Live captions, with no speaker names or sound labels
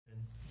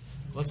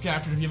let's get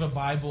after it. If you have a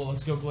Bible,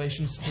 let's go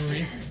Galatians 3.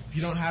 If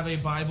you don't have a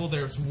Bible,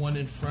 there's one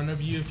in front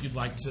of you if you'd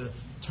like to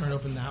turn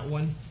open that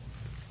one.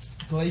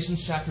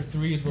 Galatians chapter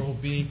 3 is where we'll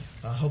be.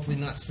 Hopefully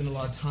not spend a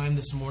lot of time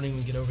this morning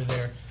and get over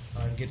there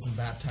and get some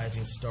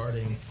baptizing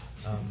starting.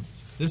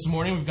 This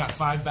morning we've got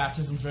 5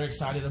 baptisms. Very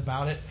excited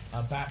about it.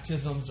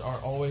 Baptisms are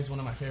always one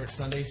of my favorite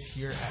Sundays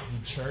here at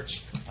the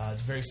church.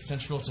 It's very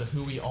central to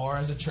who we are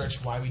as a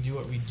church, why we do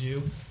what we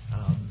do.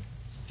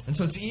 And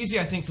so it's easy,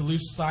 I think, to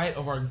lose sight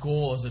of our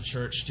goal as a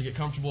church, to get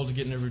comfortable, to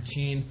get in a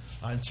routine,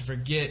 and to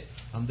forget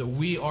that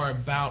we are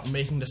about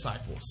making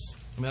disciples.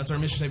 I mean, that's our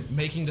mission,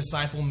 making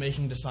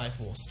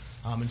disciples.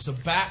 And so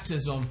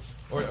baptism,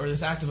 or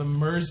this act of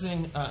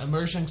immersing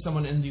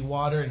someone in the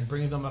water and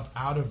bringing them up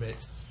out of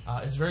it,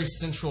 is very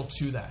central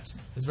to that.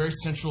 It's very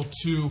central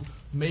to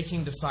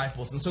making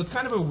disciples. And so it's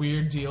kind of a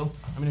weird deal.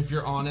 I mean, if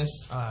you're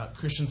honest,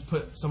 Christians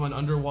put someone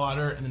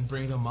underwater and then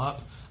bring them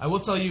up. I will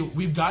tell you,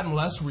 we've gotten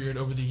less weird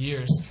over the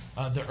years.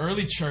 The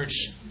early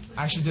church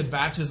actually did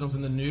baptisms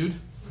in the nude.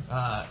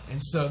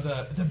 And so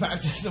the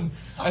baptism,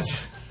 as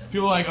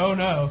people are like, oh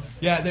no.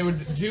 Yeah, they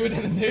would do it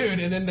in the nude,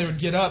 and then they would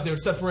get up. They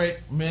would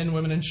separate men,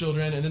 women, and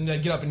children, and then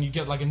they'd get up and you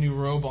get like a new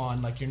robe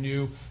on, like your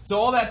new... So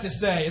all that to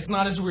say, it's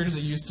not as weird as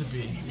it used to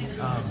be.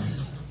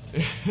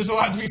 There's a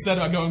lot to be said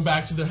about going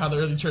back to how the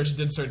early church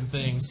did certain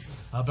things,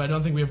 but I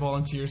don't think we have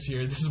volunteers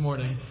here this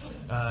morning.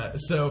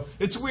 So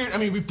it's weird. I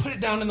mean, we put it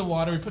down in the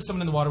water, we put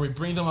someone in the water, we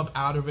bring them up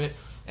out of it,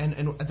 and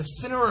at the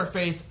center of our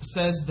faith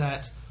says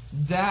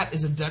that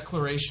is a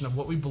declaration of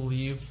what we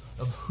believe,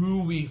 of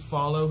who we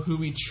follow, who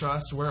we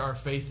trust, where our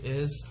faith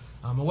is.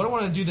 And what I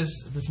want to do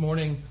this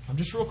morning,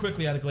 just real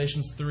quickly out of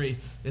Galatians 3,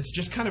 is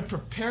just kind of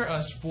prepare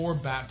us for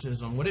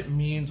baptism, what it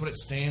means, what it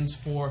stands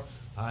for,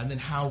 and then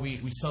how we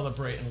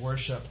celebrate and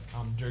worship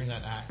during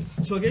that act.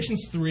 So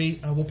Galatians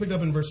 3, we'll pick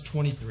up in verse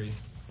 23.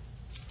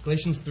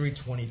 Galatians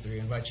 3:23. I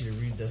invite you to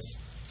read this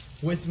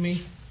with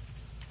me.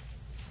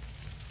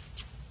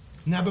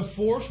 Now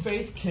before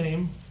faith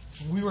came,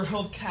 we were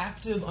held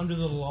captive under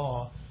the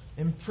law,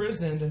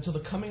 imprisoned until the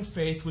coming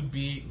faith would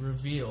be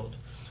revealed.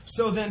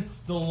 So then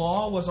the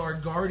law was our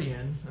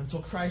guardian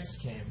until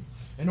Christ came,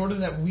 in order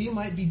that we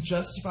might be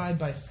justified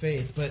by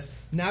faith. But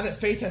now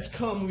that faith has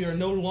come, we are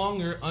no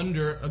longer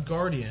under a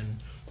guardian.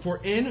 For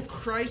in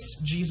Christ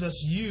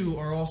Jesus you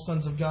are all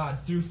sons of God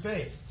through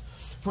faith.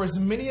 For as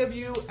many of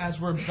you as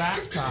were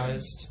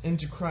baptized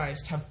into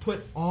Christ have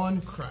put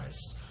on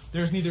Christ.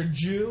 There is neither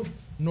Jew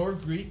nor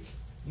Greek,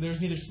 there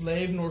is neither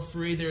slave nor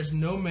free, there is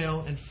no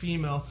male and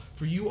female,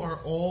 for you are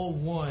all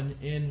one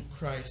in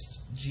Christ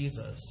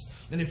Jesus.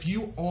 And if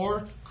you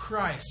are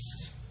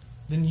Christ,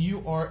 then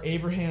you are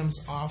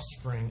Abraham's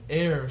offspring,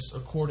 heirs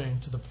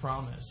according to the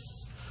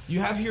promise. You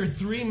have here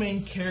 3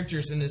 main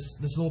characters in this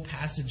little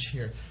passage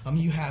here.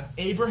 You have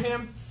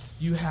Abraham,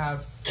 you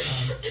have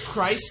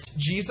Christ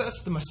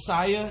Jesus, the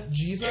Messiah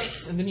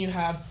Jesus, and then you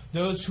have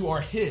those who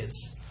are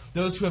His,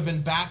 those who have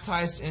been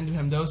baptized into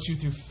Him, those who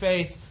through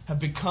faith have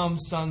become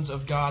sons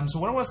of God. And so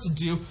what I want us to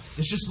do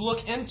is just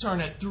look in turn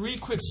at 3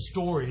 quick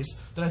stories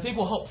that I think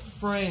will help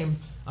frame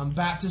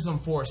baptism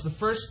for us. The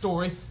first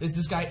story is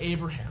this guy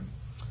Abraham.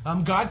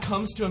 God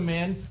comes to a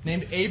man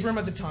named Abram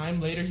at the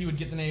time. Later he would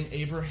get the name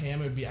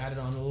Abraham. It would be added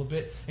on a little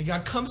bit. And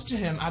God comes to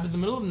him out of the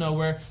middle of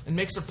nowhere and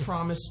makes a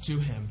promise to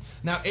him.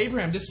 Now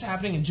Abraham, this is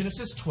happening in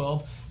Genesis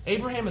 12.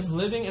 Abraham is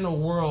living in a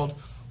world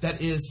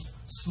that is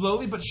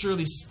slowly but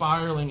surely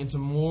spiraling into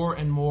more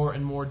and more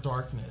and more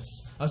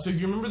darkness. So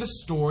if you remember the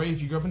story,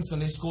 if you grew up in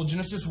Sunday school,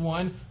 Genesis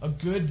 1, a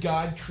good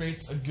God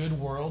creates a good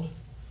world.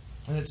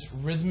 And it's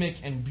rhythmic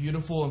and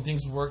beautiful and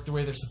things work the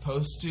way they're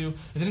supposed to. And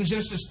then in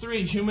Genesis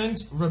 3,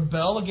 humans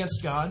rebel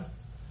against God.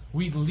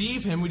 We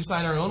leave Him. We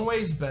decide our own way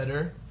is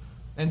better.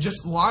 And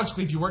just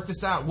logically, if you work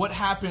this out, what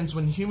happens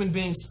when human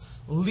beings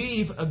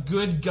leave a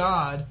good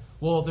God?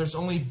 Well, there's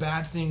only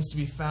bad things to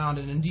be found.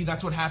 And indeed,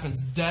 that's what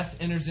happens. Death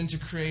enters into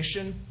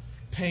creation.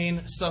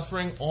 Pain,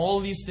 suffering, all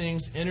of these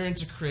things enter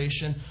into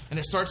creation. And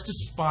it starts to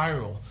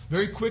spiral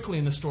very quickly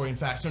in the story, in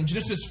fact. So in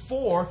Genesis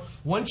 4,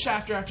 1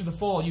 chapter after the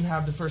fall, you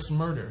have the first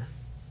murder.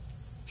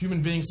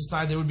 Human beings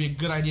decide that it would be a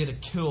good idea to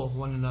kill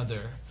one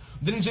another.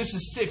 Then in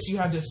Genesis 6, you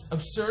have this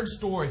absurd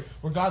story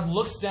where God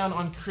looks down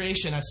on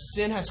creation as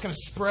sin has kind of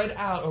spread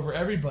out over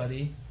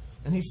everybody,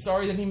 and He's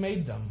sorry that He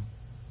made them.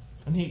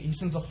 And He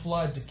sends a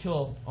flood to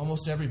kill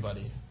almost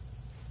everybody.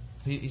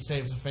 He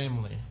saves a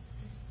family.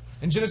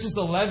 In Genesis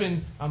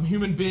 11,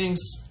 human beings,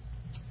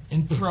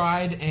 in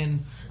pride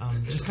and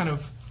just kind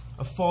of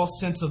a false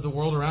sense of the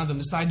world around them,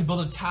 decide to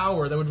build a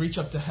tower that would reach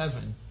up to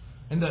heaven.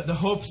 And the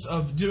hopes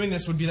of doing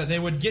this would be that they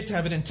would get to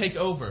heaven and take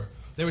over.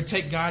 They would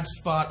take God's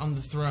spot on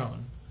the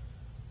throne.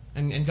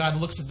 And God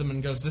looks at them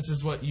and goes, this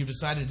is what you've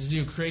decided to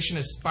do. Creation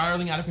is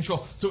spiraling out of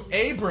control. So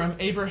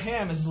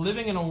Abraham is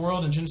living in a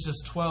world in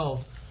Genesis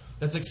 12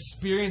 that's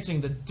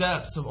experiencing the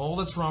depths of all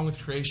that's wrong with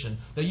creation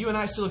that you and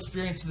I still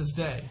experience to this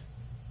day.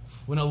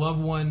 When a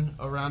loved one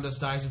around us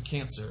dies of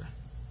cancer,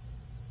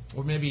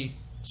 or maybe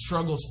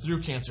struggles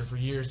through cancer for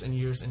years and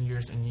years and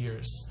years and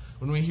years.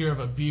 When we hear of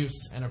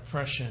abuse and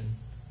oppression,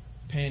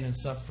 pain and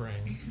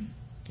suffering,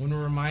 when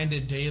we're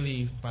reminded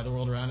daily by the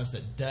world around us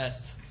that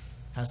death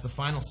has the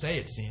final say,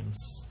 it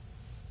seems.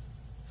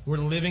 We're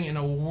living in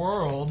a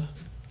world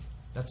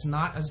that's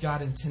not as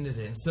God intended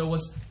it. And so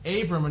was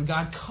Abram, when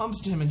God comes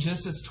to him in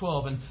Genesis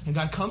 12, and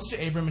God comes to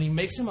Abram and he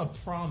makes him a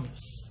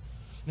promise.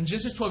 In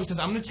Genesis 12, he says,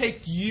 I'm going to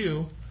take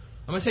you,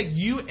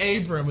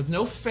 Abram, with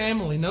no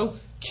family, no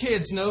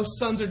kids, no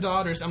sons or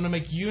daughters. I'm going to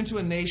make you into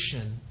a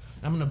nation.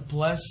 And I'm going to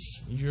bless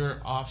your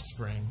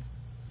offspring.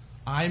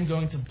 I'm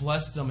going to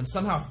bless them, and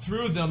somehow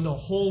through them the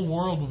whole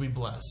world will be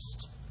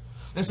blessed.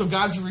 And so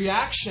God's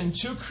reaction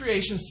to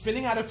creation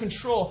spinning out of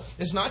control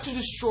is not to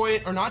destroy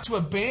it or not to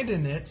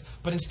abandon it,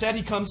 but instead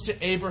he comes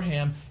to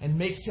Abraham and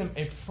makes him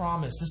a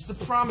promise. This is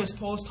the promise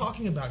Paul is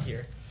talking about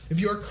here. If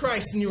you are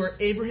Christ and you are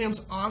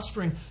Abraham's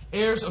offspring,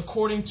 heirs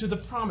according to the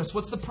promise.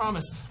 What's the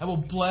promise? I will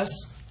bless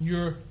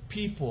your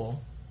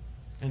people,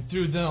 and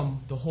through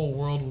them the whole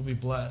world will be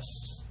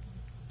blessed.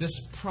 This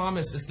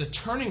promise is the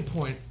turning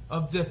point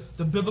of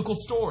the biblical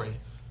story.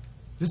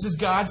 This is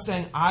God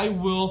saying, I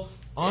will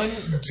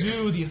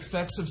undo the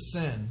effects of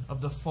sin,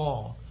 of the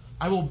fall.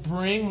 I will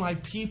bring my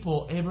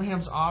people,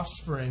 Abraham's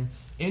offspring,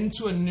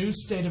 into a new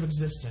state of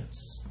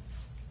existence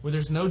where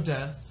there's no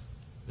death,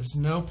 there's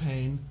no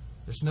pain,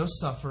 there's no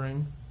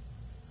suffering,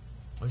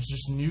 there's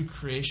just new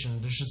creation.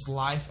 There's just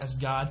life as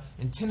God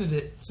intended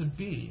it to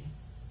be.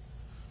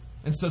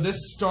 And so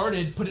this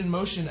put in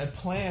motion a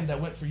plan that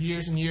went for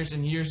years and years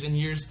and years and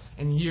years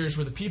and years,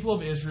 where the people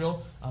of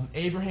Israel,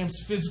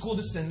 Abraham's physical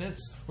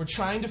descendants, were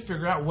trying to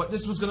figure out what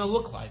this was going to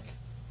look like.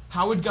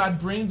 How would God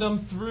bring them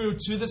through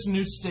to this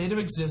new state of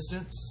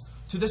existence,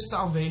 to this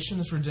salvation,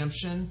 this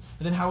redemption,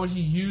 and then how would he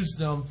use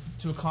them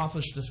to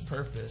accomplish this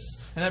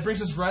purpose? And that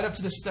brings us right up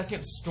to the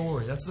second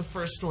story. That's the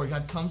first story.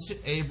 God comes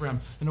to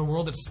Abram in a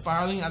world that's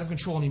spiraling out of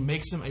control, and he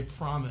makes him a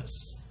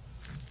promise.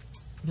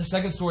 The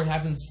second story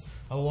happens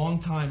a long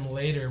time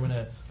later when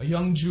a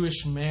young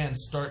Jewish man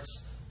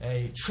starts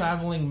a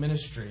traveling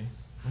ministry.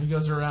 He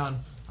goes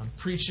around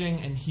preaching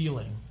and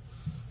healing.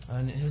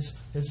 And his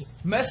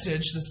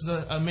message, this is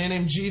a man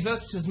named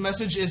Jesus, his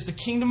message is the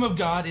kingdom of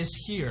God is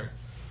here.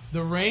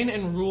 The reign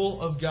and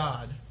rule of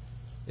God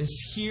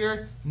is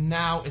here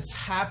now. It's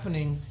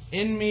happening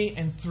in me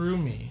and through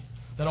me.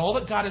 That all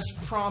that God has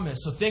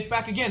promised, so think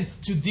back again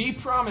to the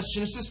promise,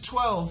 Genesis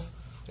 12,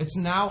 it's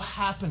now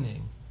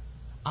happening.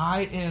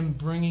 I am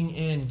bringing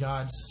in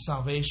God's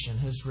salvation,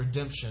 His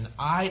redemption.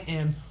 I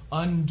am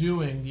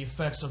undoing the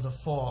effects of the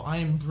fall. I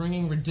am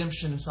bringing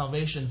redemption and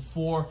salvation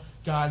for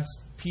God's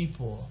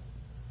people.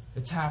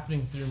 It's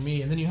happening through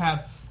me. And then you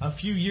have a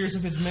few years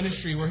of his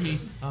ministry where he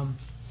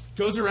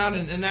goes around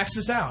and acts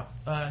this out.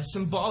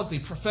 Symbolically,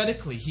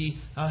 prophetically. He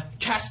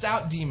casts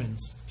out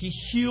demons. He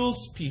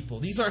heals people.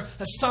 These are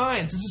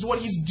signs. This is what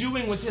he's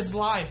doing with his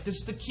life. This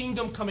is the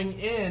kingdom coming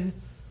in,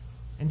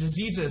 and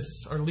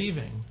diseases are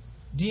leaving.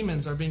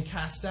 Demons are being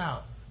cast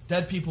out.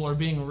 Dead people are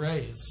being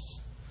raised.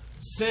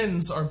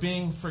 Sins are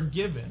being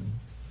forgiven.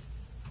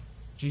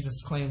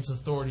 Jesus claims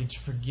authority to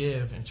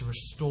forgive and to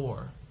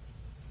restore.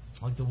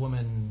 Like the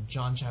woman in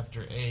John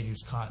chapter 8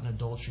 who's caught in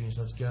adultery, and he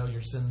says, go,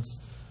 your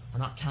sins are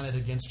not counted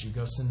against you.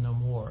 Go sin no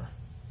more.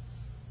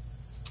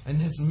 And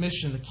his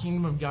mission, the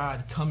kingdom of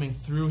God coming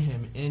through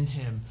him, in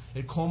him,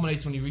 it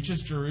culminates when he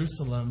reaches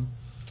Jerusalem.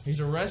 He's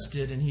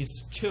arrested and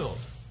he's killed.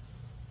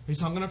 He's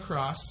hung on a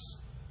cross.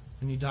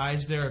 And he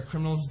dies there, a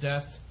criminal's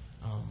death,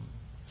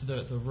 to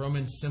the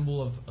Roman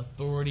symbol of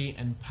authority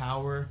and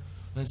power.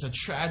 And it's a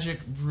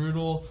tragic,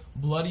 brutal,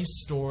 bloody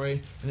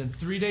story. And then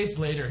 3 days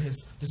later,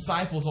 his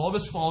disciples, all of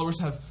his followers,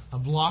 have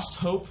lost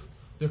hope.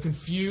 They're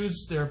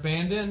confused. They're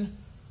abandoned.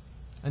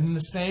 And then the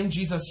same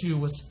Jesus who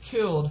was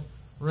killed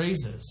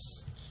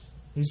raises.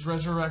 He's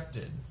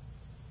resurrected.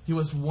 He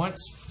was once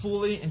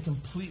fully and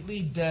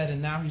completely dead,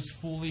 and now he's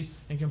fully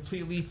and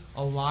completely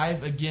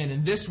alive again.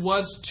 And this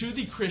was, to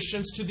the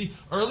Christians, to the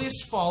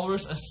earliest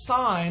followers, a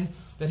sign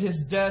that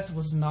his death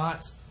was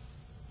not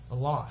a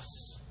loss,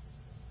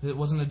 that it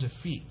wasn't a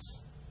defeat.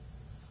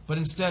 But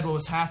instead, what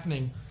was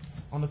happening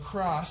on the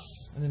cross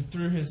and then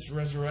through his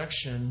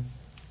resurrection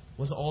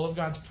was all of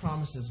God's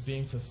promises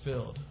being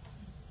fulfilled.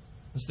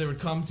 And so they would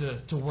come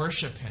to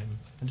worship him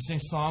and to sing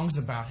songs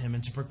about him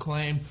and to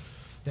proclaim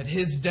that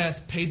his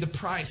death paid the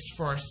price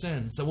for our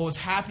sins. So what was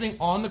happening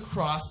on the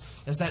cross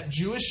is that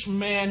Jewish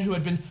man who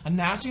had been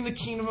announcing the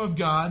kingdom of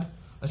God,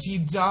 as he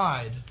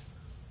died,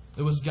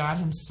 it was God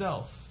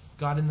himself,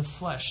 God in the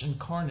flesh,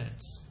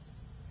 incarnate,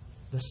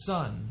 the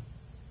Son,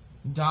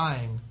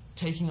 dying,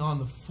 taking on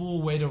the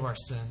full weight of our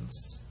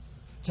sins,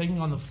 taking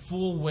on the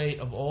full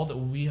weight of all that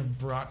we have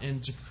brought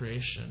into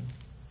creation,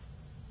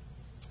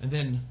 and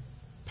then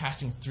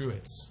passing through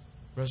it,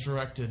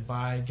 resurrected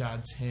by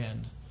God's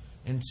hand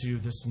into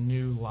this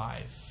new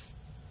life.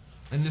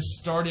 And this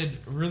started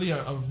really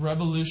a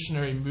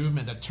revolutionary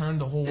movement that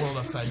turned the whole world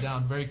upside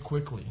down very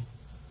quickly.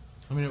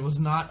 I mean, it was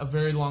not a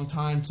very long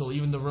time until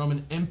even the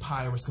Roman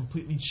Empire was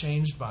completely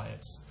changed by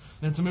it.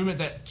 And it's a movement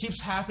that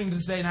keeps happening to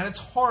this day. And at its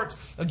heart,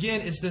 again,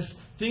 is this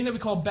thing that we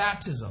call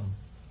baptism.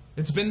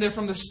 It's been there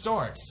from the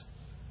start.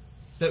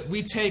 That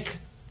we take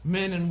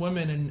men and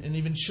women and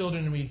even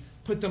children, and we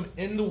put them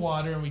in the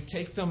water and we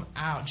take them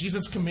out.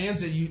 Jesus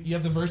commands it. You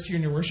have the verse here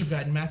in your worship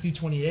guide in Matthew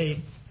 28.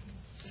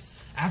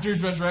 After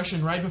his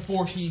resurrection, right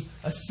before he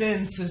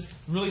ascends, this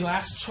really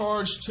last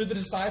charge to the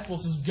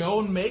disciples is go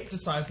and make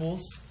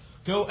disciples.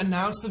 Go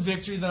announce the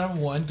victory that I've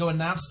won. Go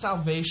announce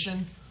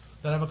salvation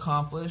that I've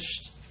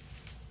accomplished.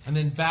 And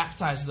then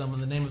baptize them in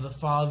the name of the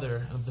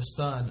Father, of the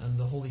Son, and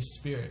the Holy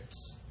Spirit.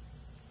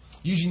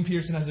 Eugene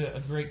Peterson has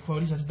a great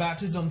quote. He says,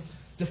 baptism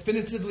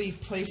definitively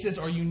places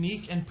our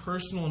unique and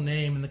personal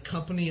name in the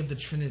company of the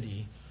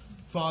Trinity,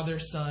 Father,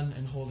 Son,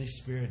 and Holy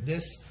Spirit.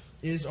 This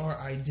is our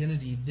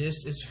identity.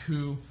 This is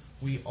who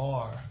we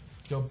are.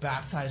 Go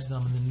baptize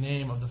them in the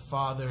name of the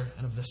Father,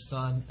 and of the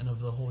Son, and of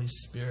the Holy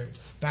Spirit.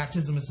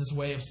 Baptism is this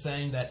way of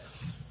saying that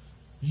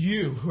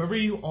you, whoever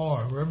you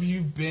are, wherever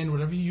you've been,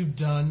 whatever you've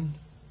done,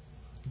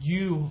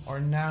 you are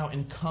now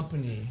in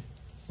company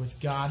with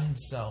God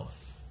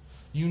Himself.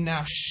 You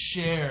now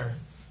share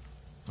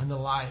in the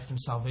life and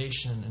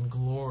salvation and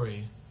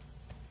glory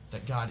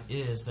that God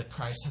is, that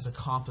Christ has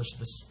accomplished,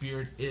 the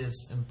Spirit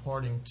is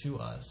imparting to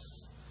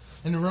us.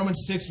 And in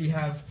Romans 6, we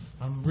have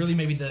really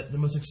maybe the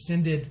most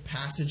extended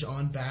passage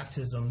on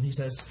baptism. He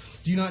says,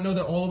 do you not know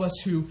that all of us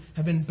who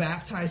have been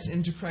baptized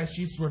into Christ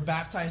Jesus were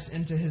baptized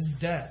into His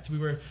death? We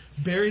were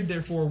buried,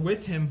 therefore,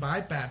 with Him by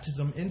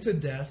baptism into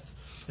death,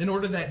 in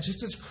order that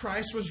just as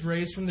Christ was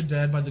raised from the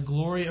dead by the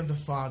glory of the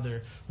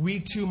Father, we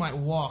too might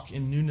walk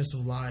in newness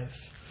of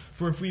life.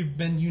 For if we've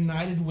been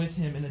united with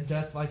Him in a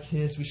death like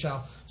His, we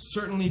shall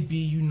certainly be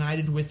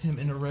united with Him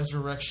in a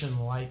resurrection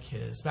like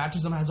His.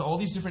 Baptism has all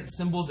these different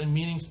symbols and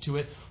meanings to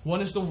it.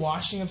 One is the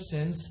washing of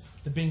sins,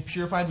 the being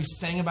purified. We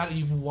sang about it.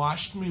 You've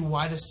washed me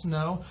white as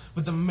snow.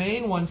 But the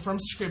main one from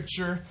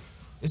Scripture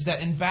is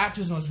that in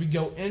baptism, as we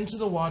go into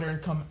the water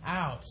and come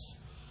out,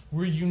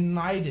 we're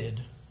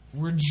united.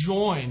 We're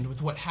joined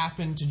with what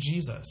happened to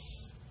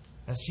Jesus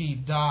as He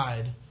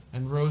died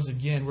and rose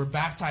again. We're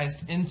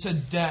baptized into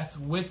death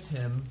with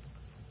Him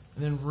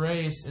and then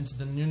raised into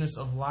the newness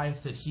of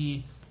life that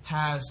He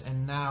has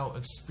and now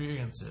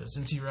experiences.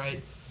 N.T.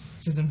 Wright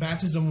says, in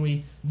baptism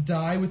we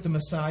die with the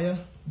Messiah,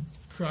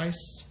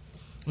 Christ,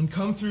 and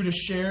come through to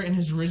share in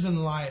His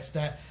risen life.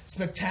 That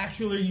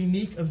spectacular,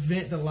 unique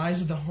event that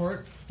lies at the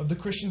heart of the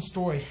Christian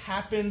story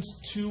happens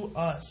to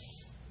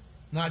us,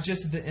 not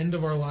just at the end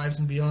of our lives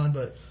and beyond,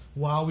 but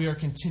while we are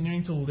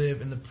continuing to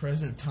live in the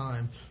present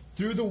time,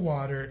 through the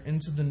water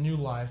into the new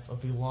life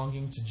of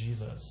belonging to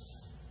Jesus.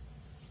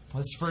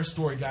 This first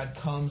story, God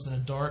comes in a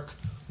dark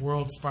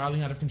world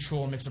spiraling out of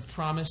control and makes a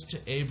promise to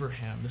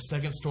Abraham. The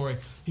second story,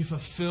 He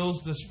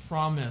fulfills this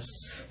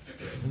promise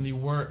in the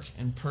work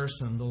and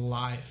person, the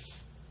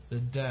life, the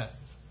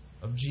death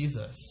of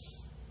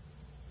Jesus.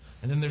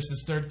 And then there's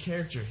this third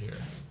character here.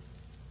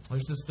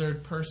 There's this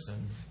third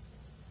person,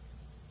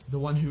 the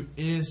one who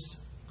is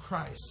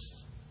Christ.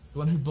 The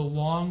one who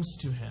belongs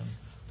to Him.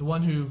 The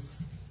one who,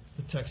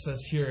 the text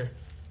says here,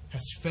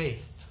 has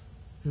faith,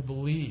 who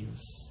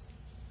believes,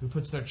 who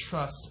puts their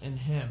trust in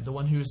Him. The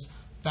one who is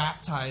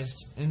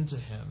baptized into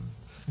Him.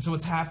 And so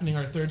what's happening,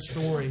 our third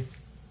story,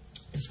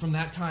 is from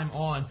that time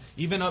on,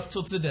 even up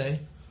till today,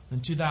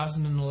 in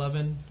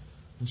 2011,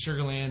 in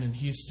Sugar Land, in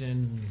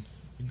Houston,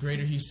 the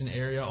greater Houston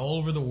area, all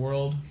over the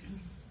world,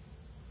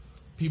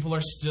 people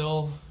are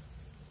still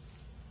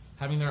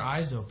having their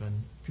eyes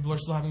open. People are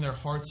still having their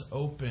hearts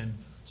open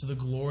to the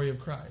glory of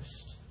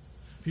Christ.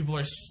 People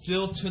are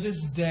still to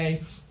this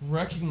day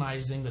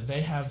recognizing that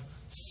they have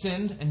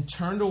sinned and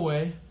turned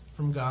away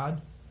from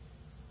God,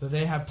 that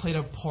they have played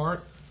a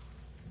part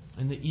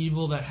in the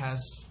evil that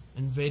has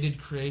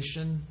invaded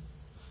creation,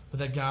 but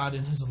that God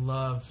in His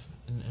love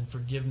and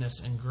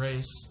forgiveness and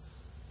grace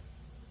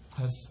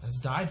has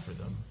died for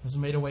them, has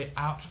made a way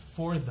out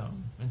for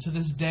them. And to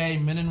this day,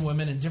 men and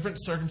women in different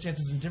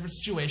circumstances, in different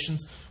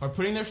situations, are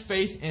putting their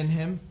faith in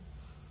Him,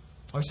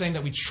 are saying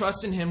that we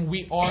trust in Him,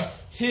 we are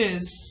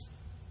His,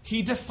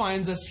 He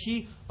defines us,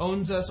 He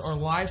owns us, our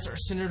lives are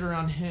centered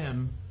around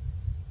Him.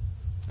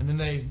 And then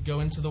they go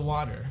into the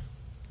water.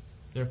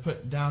 They're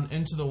put down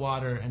into the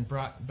water and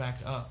brought back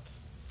up.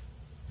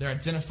 They're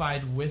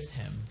identified with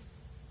Him.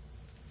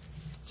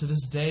 To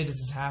this day, this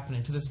is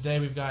happening. To this day,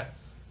 we've got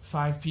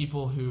 5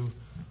 people who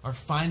are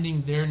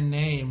finding their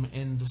name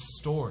in the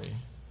story.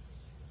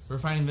 We're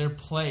finding their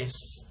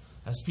place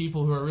as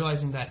people who are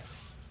realizing that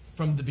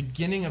from the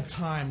beginning of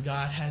time,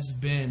 God has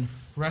been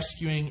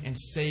rescuing and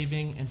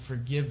saving and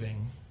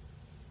forgiving.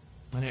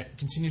 And it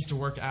continues to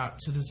work out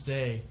to this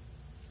day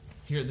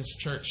here at this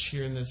church,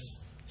 here in this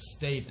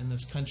state, in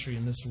this country,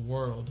 in this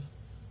world,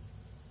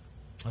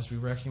 as we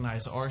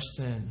recognize our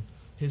sin,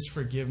 His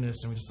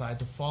forgiveness, and we decide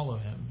to follow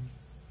Him.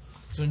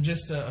 So in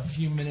just a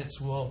few minutes,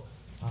 we'll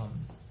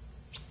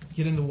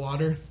get in the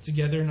water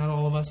together. Not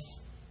all of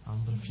us,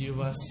 but a few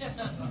of us.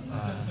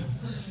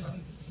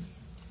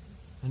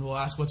 And we'll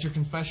ask, what's your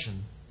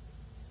confession?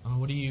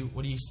 What are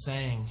you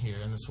saying here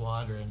in this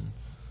water?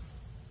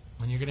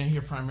 And you're going to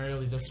hear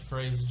primarily this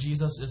phrase,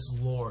 Jesus is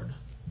Lord.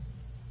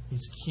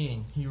 He's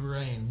King. He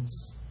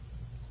reigns.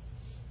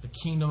 The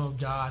kingdom of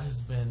God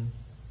has been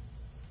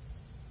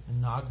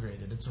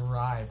inaugurated. It's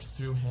arrived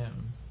through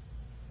Him.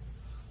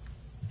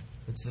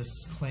 It's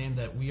this claim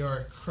that we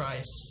are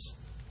Christ.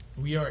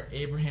 We are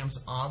Abraham's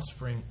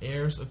offspring,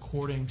 heirs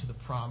according to the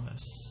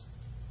promise.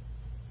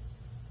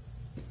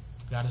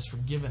 God has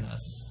forgiven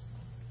us.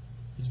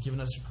 He's given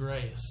us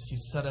grace.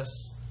 He's set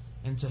us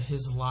into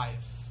His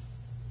life,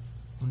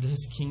 into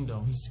His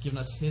kingdom. He's given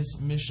us His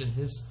mission,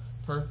 His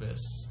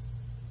purpose.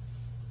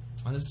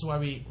 And this is why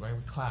we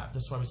clap.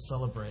 This is why we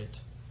celebrate.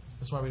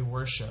 This is why we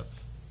worship.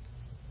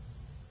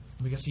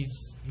 Because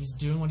He's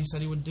doing what He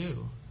said He would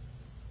do.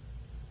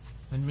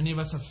 And many of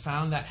us have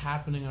found that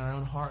happening in our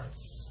own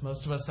hearts.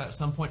 Most of us at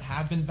some point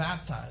have been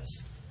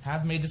baptized,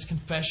 have made this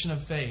confession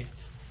of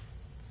faith.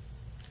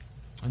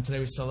 And today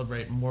we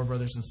celebrate more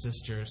brothers and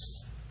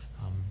sisters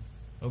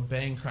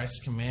obeying Christ's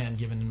command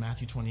given in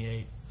Matthew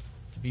 28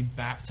 to be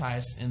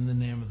baptized in the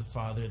name of the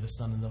Father, the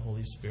Son, and the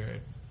Holy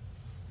Spirit.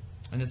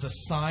 And it's a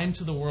sign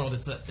to the world.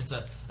 It's a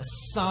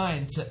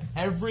sign to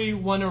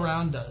everyone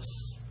around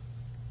us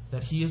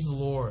that He is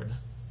Lord.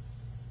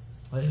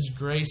 That His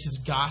grace, His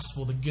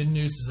gospel, the good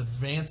news is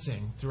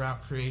advancing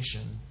throughout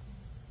creation.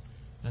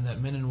 And that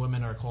men and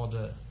women are called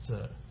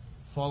to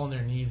fall on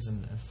their knees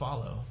and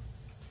follow,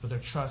 put their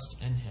trust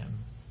in Him.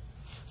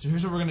 So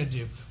here's what we're going to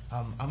do.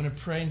 I'm going to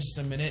pray in just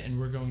a minute, and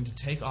we're going to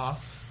take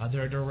off.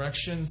 There are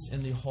directions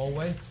in the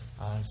hallway,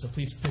 so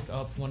please pick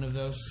up one of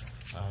those.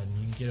 And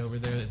you can get over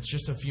there. It's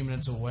just a few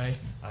minutes away,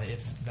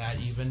 if that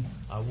even.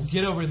 We'll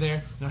get over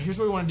there. Now here's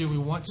what we want to do. We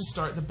want to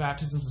start the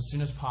baptisms as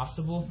soon as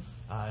possible.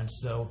 And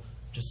so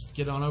just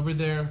get on over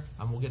there.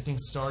 We'll get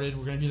things started.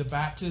 We're going to do the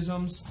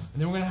baptisms,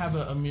 and then we're going to have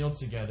a meal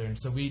together. And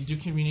so we do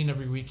communion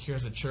every week here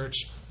as a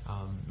church.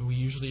 We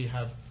usually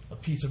have a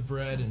piece of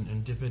bread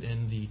and dip it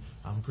in the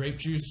grape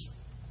juice.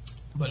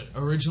 But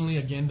originally,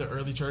 again, the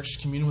early church,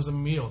 communion was a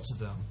meal to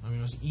them. I mean,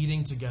 it was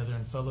eating together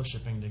and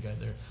fellowshipping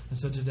together. And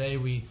so today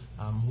we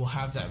will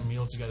have that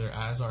meal together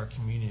as our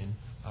communion.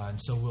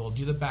 And so we'll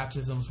do the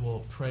baptisms,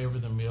 we'll pray over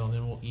the meal, and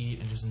then we'll eat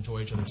and just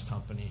enjoy each other's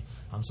company.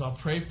 So I'll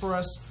pray for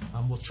us.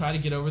 We'll try to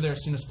get over there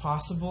as soon as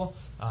possible.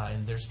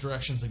 And there's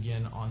directions,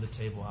 again, on the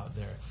table out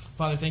there.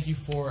 Father, thank you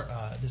for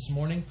this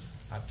morning.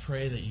 I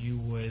pray that you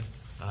would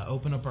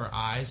open up our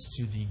eyes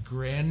to the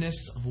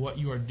grandness of what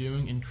you are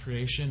doing in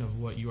creation,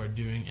 of what you are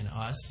doing in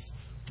us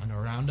and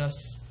around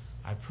us.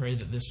 I pray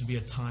that this would be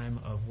a time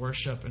of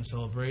worship and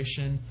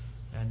celebration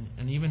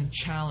and even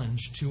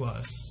challenge to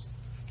us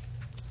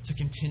to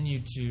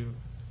continue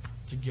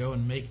to go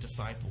and make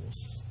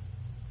disciples,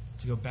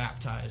 to go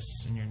baptize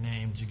in your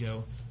name, to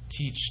go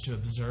teach, to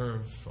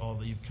observe all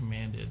that you've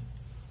commanded.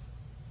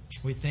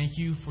 We thank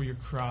you for your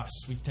cross.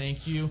 We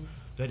thank you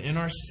that in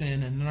our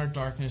sin and in our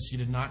darkness, you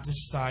did not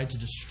decide to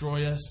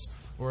destroy us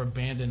or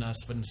abandon us,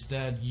 but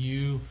instead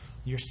you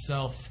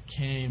yourself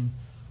came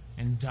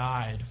and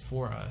died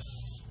for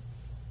us.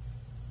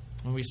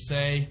 When we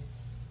say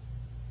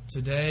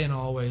today and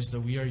always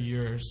that we are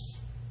yours,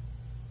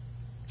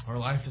 our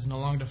life is no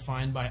longer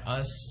defined by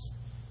us,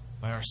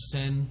 by our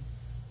sin,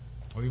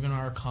 or even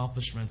our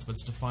accomplishments, but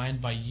it's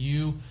defined by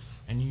you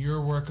and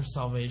your work of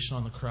salvation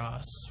on the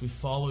cross. We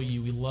follow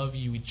you, we love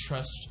you, we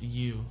trust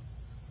you.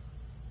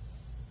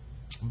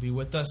 Be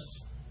with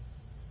us,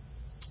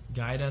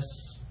 guide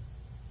us,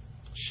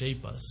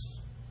 shape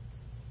us.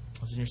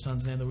 It's in your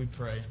Son's name that we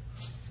pray.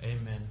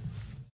 Amen.